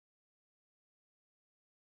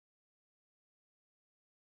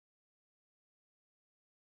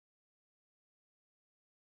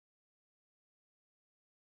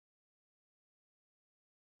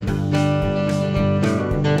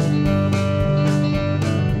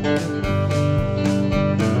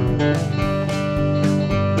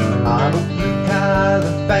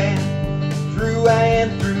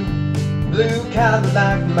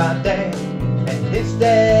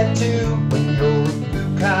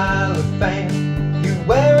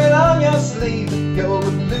believe that you're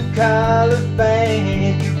a blue-collar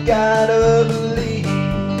fan. You gotta believe,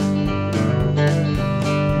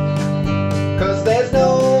 'cause there's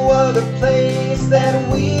no other place that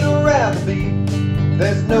we'd rather be.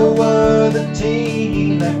 There's no other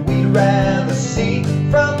team that we'd rather see.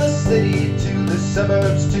 From the city to the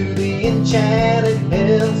suburbs to the Enchanted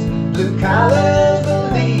Hills, blue collars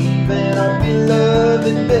believe in our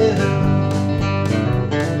beloved Bill.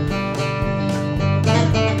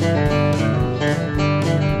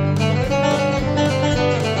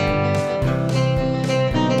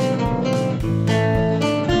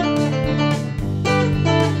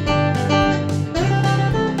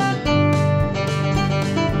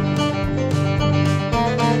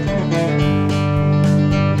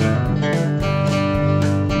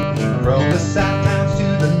 From the south towns to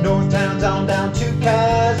the north towns, on down to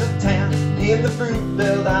Kaiser town, in the fruit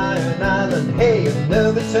belt Iron Island, hey,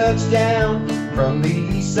 another touchdown. From the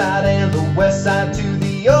east side and the west side to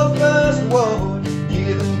the old first ward,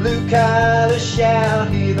 hear them blue collars shout,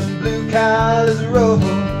 hear them blue collars roar.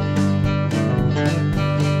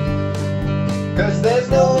 'Cause there's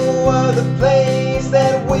no other place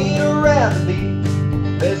that we'd rather be.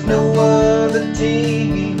 There's no other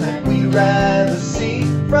team that we'd rather see.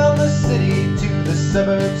 From the city to the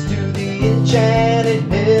suburbs to the Enchanted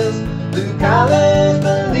Hills, blue collars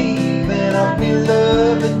believe in our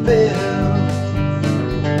beloved Bills.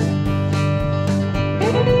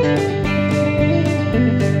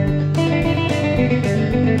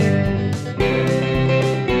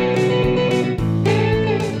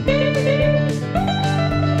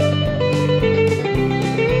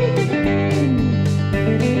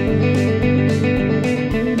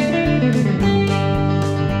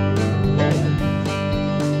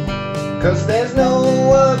 'Cause there's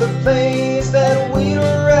no other place that we'd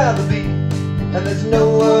rather be, and there's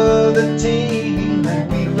no other team that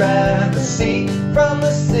we'd rather see. From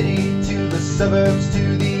the city to the suburbs to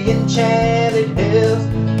the Enchanted Hills,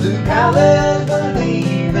 blue collars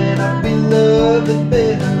believe in our beloved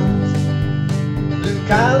Bills. Blue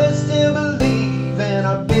collars still believe